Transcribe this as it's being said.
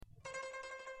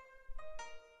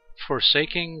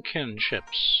Forsaking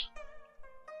Kinships.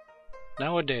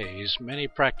 Nowadays, many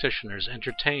practitioners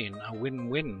entertain a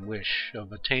win-win wish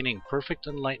of attaining perfect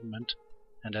enlightenment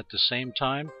and at the same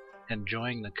time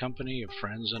enjoying the company of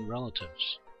friends and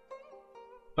relatives.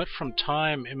 But from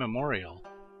time immemorial,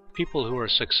 people who are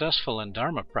successful in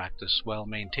Dharma practice while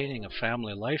maintaining a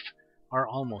family life are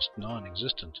almost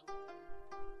non-existent.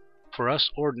 For us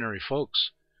ordinary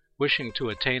folks, wishing to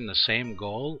attain the same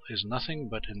goal is nothing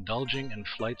but indulging in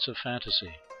flights of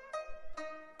fantasy.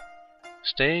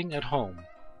 Staying at home,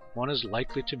 one is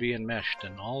likely to be enmeshed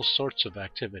in all sorts of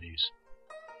activities.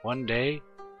 One day,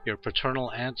 your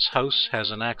paternal aunt's house has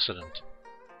an accident.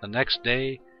 The next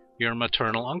day, your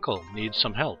maternal uncle needs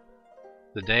some help.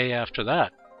 The day after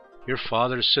that, your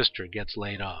father's sister gets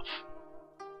laid off.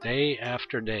 Day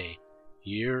after day,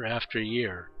 year after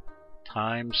year,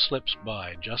 time slips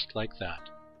by just like that,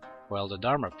 while the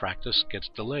Dharma practice gets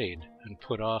delayed and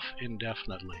put off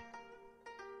indefinitely.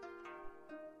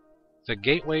 The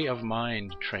Gateway of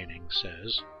Mind training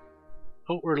says,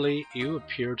 outwardly you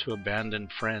appear to abandon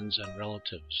friends and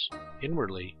relatives.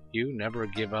 Inwardly you never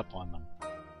give up on them.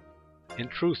 In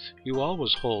truth, you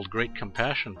always hold great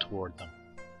compassion toward them,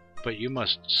 but you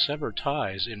must sever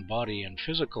ties in body and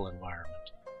physical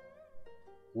environment.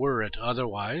 Were it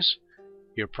otherwise,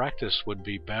 your practice would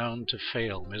be bound to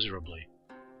fail miserably.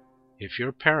 If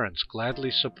your parents gladly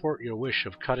support your wish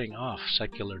of cutting off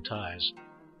secular ties,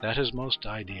 that is most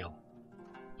ideal.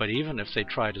 But even if they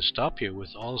try to stop you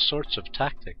with all sorts of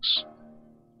tactics,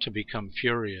 to become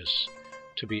furious,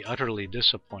 to be utterly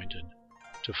disappointed,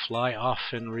 to fly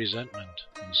off in resentment,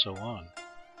 and so on,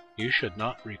 you should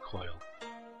not recoil.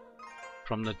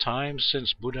 From the time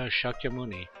since Buddha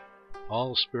Shakyamuni,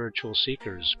 all spiritual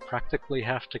seekers practically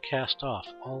have to cast off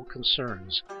all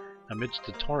concerns amidst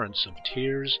the torrents of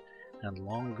tears and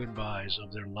long goodbyes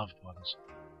of their loved ones.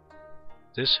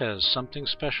 This has something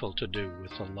special to do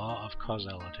with the law of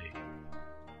causality.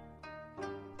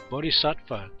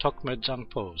 Bodhisattva Tokme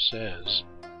Zangpo says,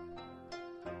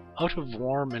 out of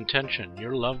warm intention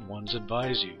your loved ones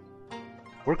advise you.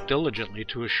 Work diligently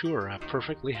to assure a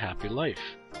perfectly happy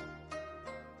life.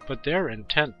 But their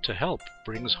intent to help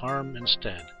brings harm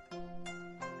instead,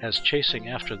 as chasing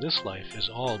after this life is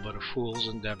all but a fool's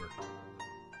endeavor.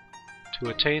 To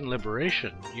attain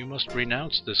liberation, you must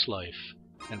renounce this life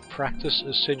and practice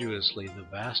assiduously the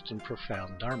vast and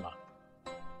profound Dharma.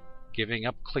 Giving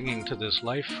up clinging to this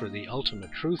life for the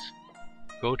ultimate truth,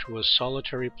 go to a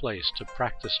solitary place to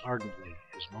practice ardently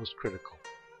is most critical.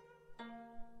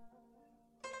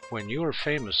 When you are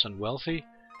famous and wealthy,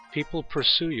 people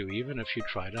pursue you even if you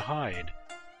try to hide.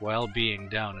 While being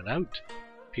down and out,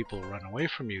 people run away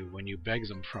from you when you beg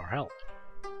them for help.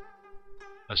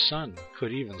 A son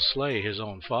could even slay his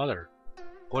own father.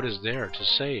 What is there to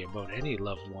say about any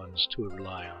loved ones to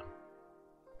rely on?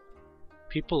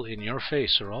 People in your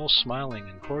face are all smiling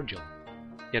and cordial,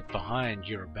 yet behind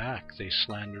your back they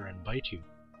slander and bite you.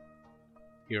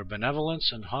 Your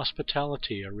benevolence and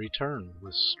hospitality are returned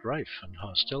with strife and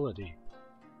hostility.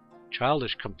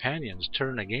 Childish companions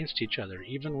turn against each other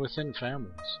even within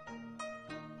families.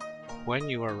 When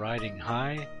you are riding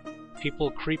high,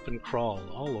 people creep and crawl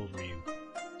all over you.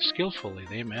 Skillfully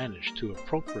they manage to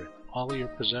appropriate all your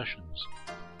possessions.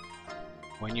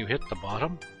 When you hit the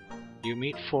bottom, you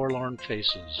meet forlorn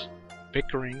faces,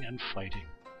 bickering and fighting.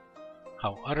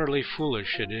 How utterly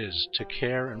foolish it is to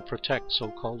care and protect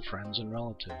so-called friends and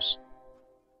relatives.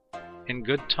 In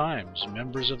good times,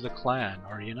 members of the clan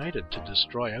are united to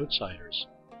destroy outsiders.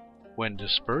 When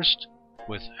dispersed,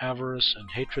 with avarice and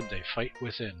hatred they fight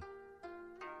within.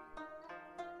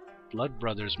 Blood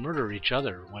brothers murder each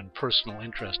other when personal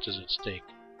interest is at stake.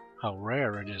 How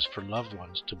rare it is for loved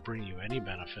ones to bring you any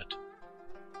benefit.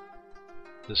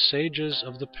 The sages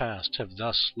of the past have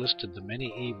thus listed the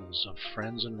many evils of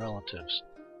friends and relatives.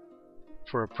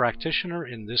 For a practitioner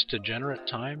in this degenerate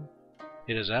time,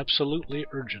 it is absolutely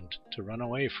urgent to run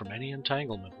away from any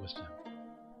entanglement with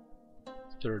them.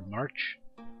 3rd March,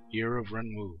 Year of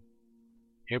Renwu,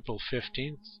 April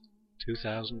 15th,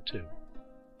 2002.